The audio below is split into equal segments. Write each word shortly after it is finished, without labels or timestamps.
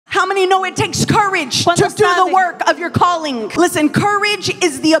How many know it takes courage to ¿Cuántos do the saben? work of your calling? Listen, courage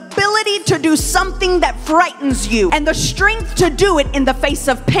is the ability to do something that frightens you and the strength to do it in the face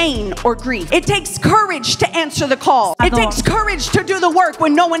of pain or grief. It takes courage to answer the call. It takes courage to do the work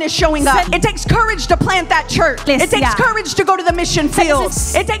when no one is showing up. It takes courage to plant that church. It takes courage to go to the mission field.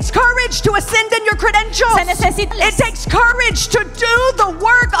 It takes courage to ascend in your credentials. It takes courage to do the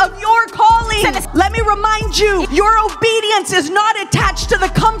work of your calling. Let me remind you, your obedience is not attached to the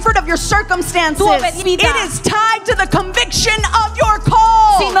comfort of your circumstances. It is tied to the conviction of your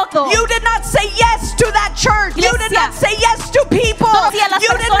call. You did not say yes to that church